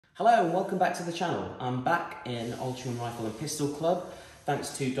Hello and welcome back to the channel. I'm back in Ultron Rifle and Pistol Club.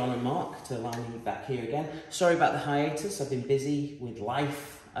 Thanks to Don and Mark to allow me back here again. Sorry about the hiatus, I've been busy with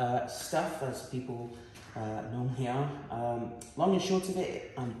life stuff as people normally are. Long and short of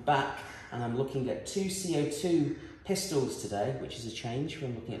it, I'm back and I'm looking at two CO2 pistols today, which is a change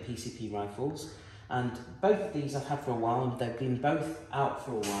from looking at PCP rifles. And both of these I've had for a while and they've been both out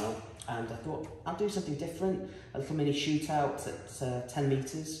for a while. And I thought I'll do something different, a little mini shootout at 10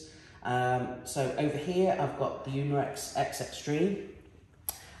 meters. So over here I've got the Umarex XX-Treme,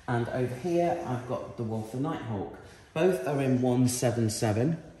 and over here I've got the Nighthawk. Both are in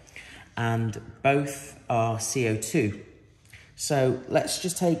 177 and both are CO2. So let's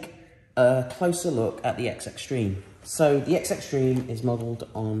just take a closer look at the XX-Treme. So the XX-Treme is modelled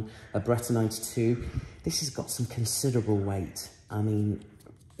on a Beretta 92. This has got some considerable weight. I mean,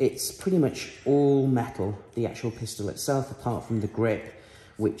 it's pretty much all metal, the actual pistol itself, apart from the grip,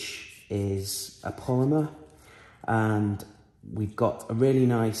 which is a polymer. And we've got a really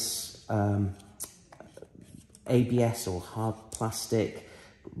nice ABS or hard plastic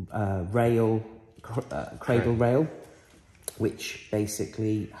rail, cradle rail, which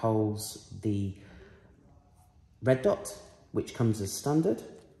basically holds the red dot, which comes as standard,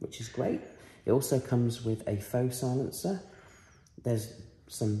 which is great. It also comes with a faux silencer. There's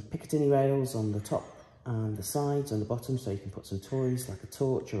some Picatinny rails on the top and the sides and the bottom, so you can put some toys like a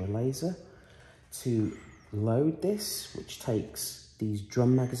torch or a laser to load this, which takes these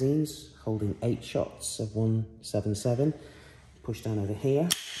drum magazines holding 8 shots of 177. Push down over here,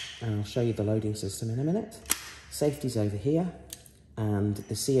 and I'll show you the loading system in a minute. Safety's over here, and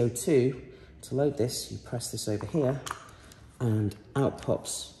the CO2, to load this, you press this over here, and out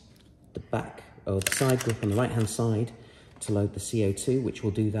pops the back, or the side grip on the right hand side, to load the CO2, which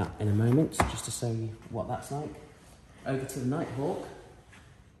we'll do that in a moment, just to show you what that's like. Over to the Nighthawk.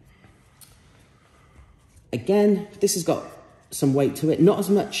 Again, this has got some weight to it, not as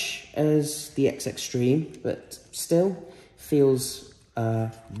much as the XX-Treme, but still feels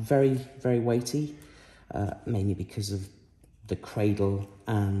very, very weighty, mainly because of the cradle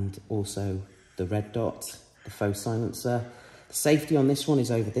and also the red dot, the faux silencer. The safety on this one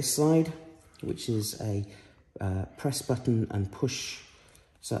is over this side, which is a press button and push.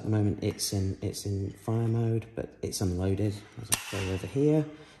 So at the moment it's in fire mode, but it's unloaded, as I'll show you over here.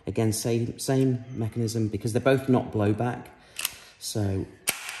 Again, same mechanism, because they're both not blowback, so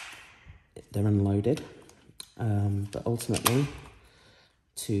they're unloaded. But ultimately,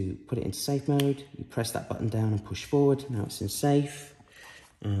 to put it into safe mode, you press that button down and push forward. Now it's in safe,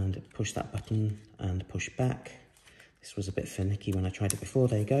 and push that button and push back. This was a bit finicky when I tried it before,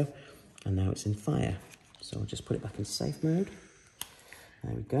 there you go. And now it's in fire. So I'll just put it back into safe mode.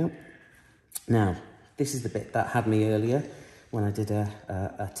 There we go. Now, this is the bit that had me earlier when I did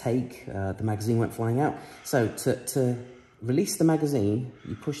a take. The magazine went flying out. So to release the magazine,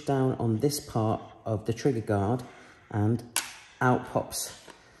 you push down on this part of the trigger guard and out pops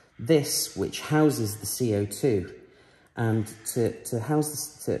this, which houses the CO2. And to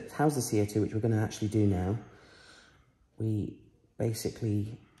house the CO2, which we're going to actually do now, we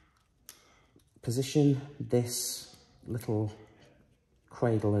basically position this little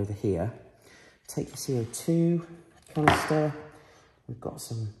cradle over here, take the CO2 canister, we've got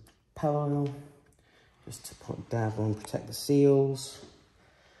some pel oil, just to put a dab on, protect the seals,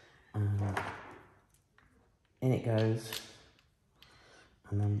 and in it goes,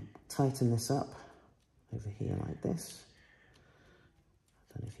 and then tighten this up over here like this.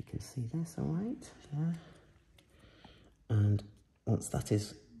 I don't know if you can see this, all right, there. And once that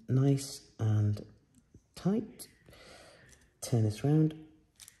is nice and tight, turn this round,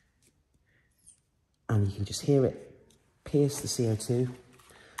 and you can just hear it pierce the CO2,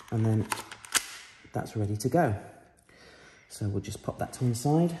 and then that's ready to go. So we'll just pop that to one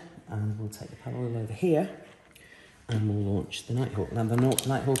side, and we'll take the pel oil over here, and we'll launch the Nighthawk. Now the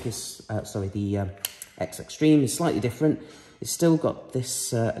Nighthawk is, the XX-Treme is slightly different. It's still got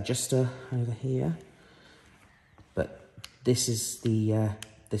this adjuster over here, but this is the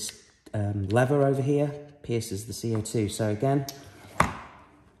lever over here pierces the CO2. So again,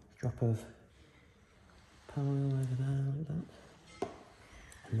 drop of pel oil over there like that,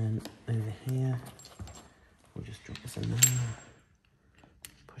 and then over here we'll just drop this in there,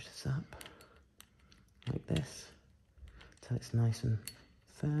 push this up like this till it's nice and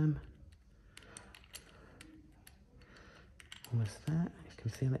firm. Almost there, you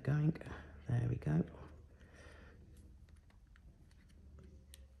can feel it going. There we go.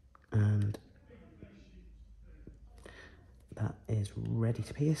 And that is ready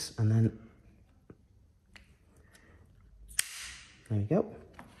to pierce, and then there we go.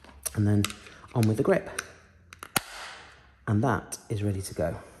 and then on with the grip. And that is ready to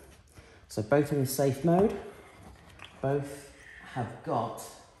go. So both are in safe mode. Both have got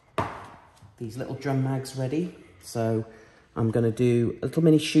these little drum mags ready. So I'm going to do a little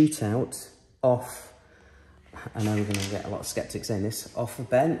mini shootout off, I know we're going to get a lot of skeptics saying this, off a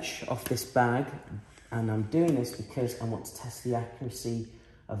bench, off this bag. And I'm doing this because I want to test the accuracy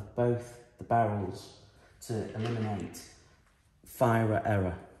of both the barrels to eliminate fire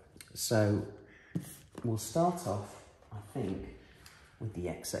error. So we'll start off, I think, with the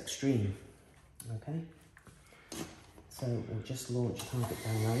XX-Treme, okay? So we'll just launch target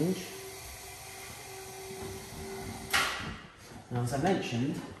downrange. Now, as I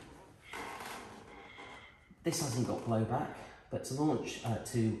mentioned, this hasn't got blowback, but to launch,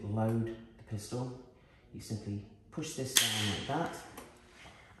 to load the pistol, you simply push this down like that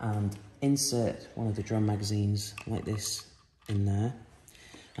and insert one of the drum magazines like this in there,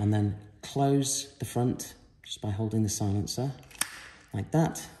 and then close the front just by holding the silencer like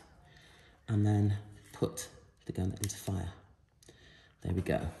that, and then put the gun into fire. There we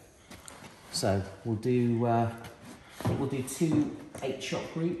go. So we'll do 2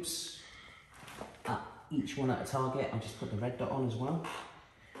 8-shot groups, each one at a target. I'll just put the red dot on as well,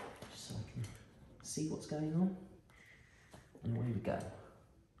 just so I can see what's going on. And away we go.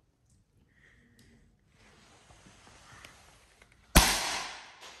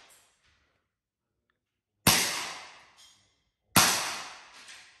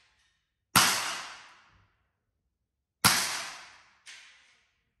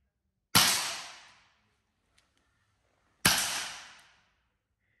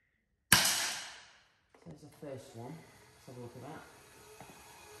 There's the first one. Let's have a look at that.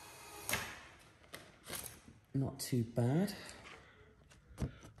 Not too bad.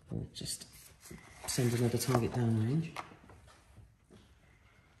 We'll just send another target downrange.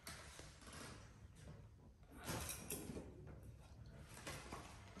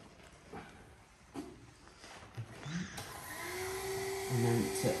 And then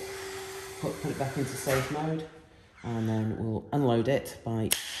to put it back into safe mode, and then we'll unload it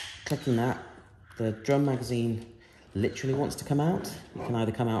by clicking that. The drum magazine literally wants to come out. It can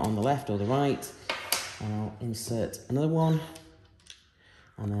either come out on the left or the right. And I'll insert another one,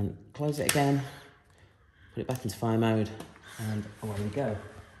 and then close it again, put it back into fire mode, and away we go.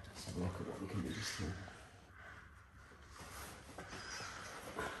 Let's have a look at what we can do just here.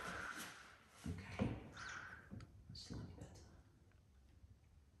 Okay, that's slightly better.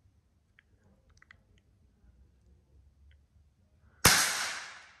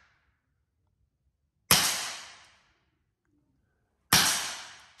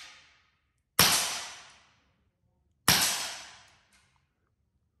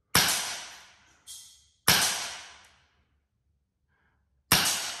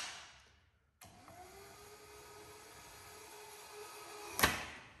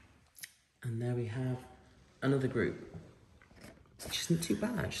 And there we have another group, which isn't too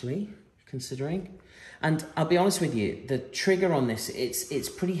bad actually, considering. And I'll be honest with you, the trigger on this, it's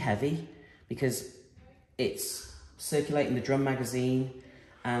pretty heavy because it's circulating the drum magazine,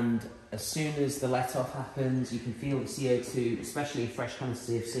 and as soon as the let-off happens, you can feel the CO2, especially a fresh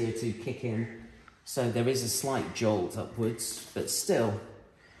quantity of CO2, kick in. So there is a slight jolt upwards, but still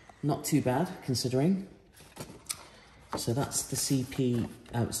not too bad considering. So that's the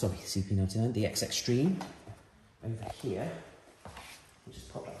CP99, the XX-Treme over here. I'll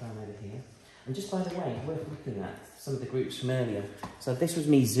just pop that down over here. And just by the way, worth looking at some of the groups from earlier. So this was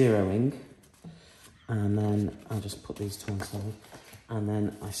me zeroing, and then I'll just put these to one side. And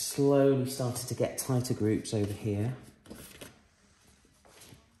then I slowly started to get tighter groups over here,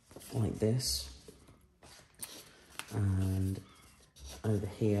 like this. And over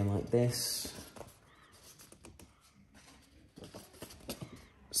here like this.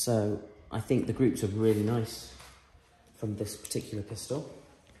 So I think the groups are really nice from this particular pistol.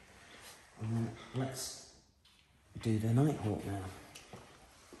 And then let's do the Nighthawk now.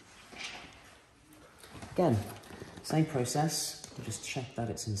 Again, same process. We'll just check that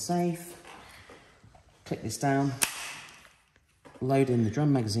it's in safe. Click this down. Load in the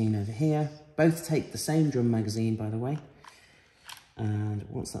drum magazine over here. Both take the same drum magazine, by the way. And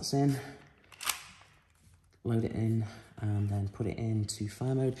once that's in, load it in and then put it into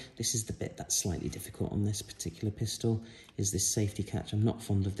fire mode. This is the bit that's slightly difficult on this particular pistol, is this safety catch. I'm not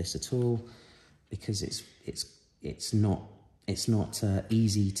fond of this at all because it's not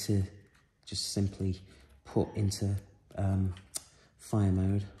easy to just simply put into fire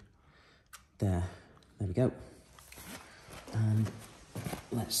mode. There we go. And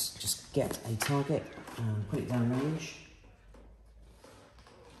let's just get a target and put it down range.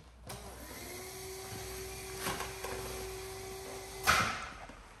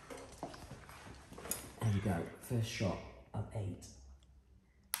 go, first shot of 8. It's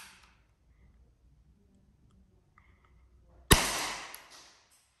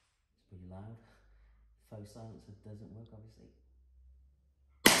pretty loud. Faux silencer doesn't work, obviously.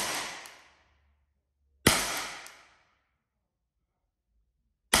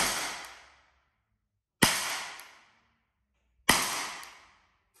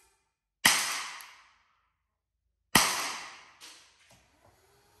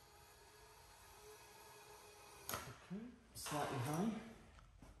 Okay, slightly high.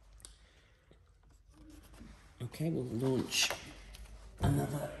 Okay, we'll launch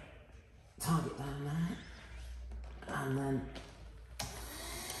another target down there, and then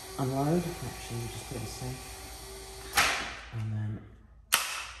unload. Actually, we'll just put it safe. And then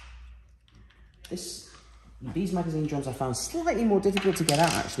these magazine drums I found slightly more difficult to get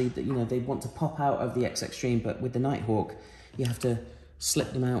out. Actually, you know, they want to pop out of the XX-Treme, but with the Nighthawk, you have to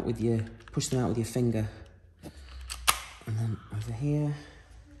slip them out with your, push them out with your finger, and then over here,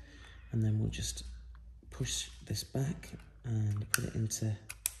 and then we'll just push this back and put it into,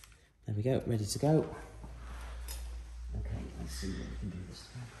 there we go, ready to go. Okay, let's see what we can do this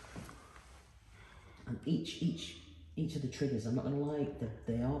time. And each of the triggers, I'm not gonna lie,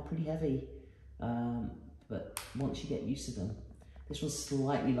 they are pretty heavy, but once you get used to them, this one's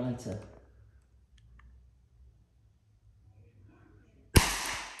slightly lighter.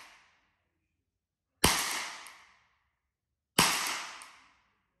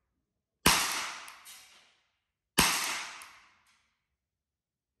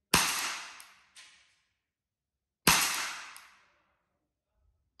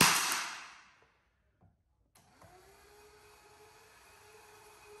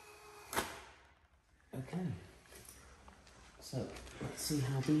 Okay, so let's see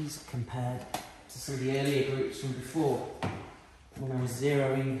how these compare to some of the earlier groups from before. When I was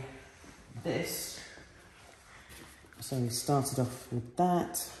zeroing this, so we started off with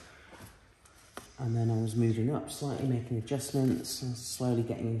that, and then I was moving up slightly, making adjustments, and slowly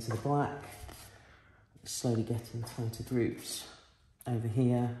getting into the black, slowly getting tighter groups over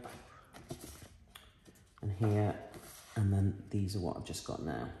here, and here, and then these are what I've just got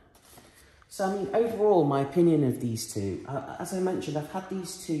now. So, I mean, overall, my opinion of these two, as I mentioned, I've had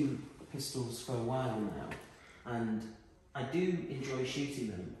these two pistols for a while now, and I do enjoy shooting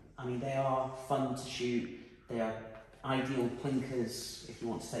them. I mean, they are fun to shoot. They are ideal plinkers if you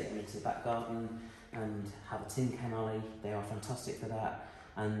want to take them into the back garden and have a tin can alley. They are fantastic for that.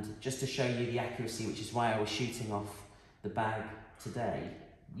 And just to show you the accuracy, which is why I was shooting off the bag today,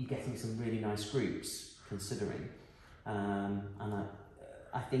 you're getting some really nice groups, considering. And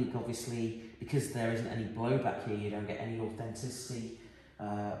I think obviously because there isn't any blowback here, you don't get any authenticity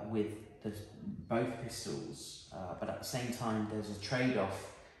with both pistols, but at the same time there's a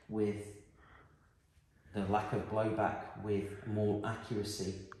trade-off with the lack of blowback with more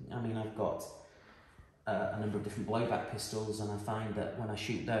accuracy. I mean, I've got a number of different blowback pistols, and I find that when I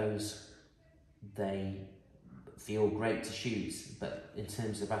shoot those, they feel great to shoot, but in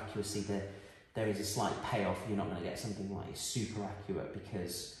terms of accuracy, there is a slight payoff. You're not going to get something like super accurate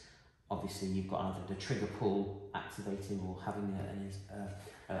because obviously you've got either the trigger pull activating or having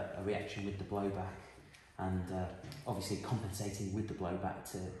a reaction with the blowback, and obviously compensating with the blowback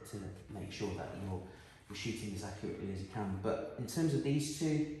to make sure that you're shooting as accurately as you can. But in terms of these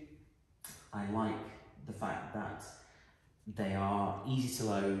two, I like the fact that they are easy to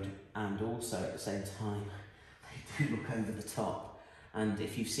load, and also at the same time they do look over the top. And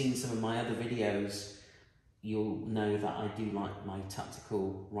if you've seen some of my other videos, you'll know that I do like my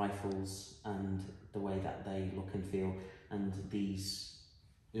tactical rifles and the way that they look and feel, and these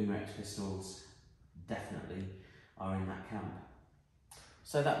Umarex pistols definitely are in that camp.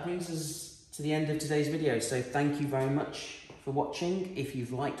 So that brings us to the end of today's video. So thank you very much for watching. If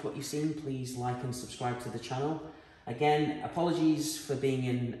you've liked what you've seen, please like and subscribe to the channel. Again, apologies for being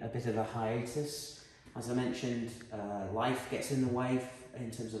in a bit of a hiatus. As I mentioned, life gets in the way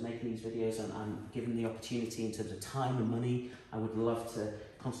in terms of making these videos, and I'm given the opportunity in terms of time and money. I would love to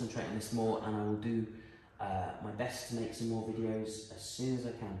concentrate on this more, and I will do my best to make some more videos as soon as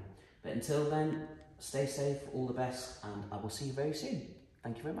I can. But until then, stay safe, all the best, and I will see you very soon.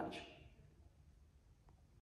 Thank you very much.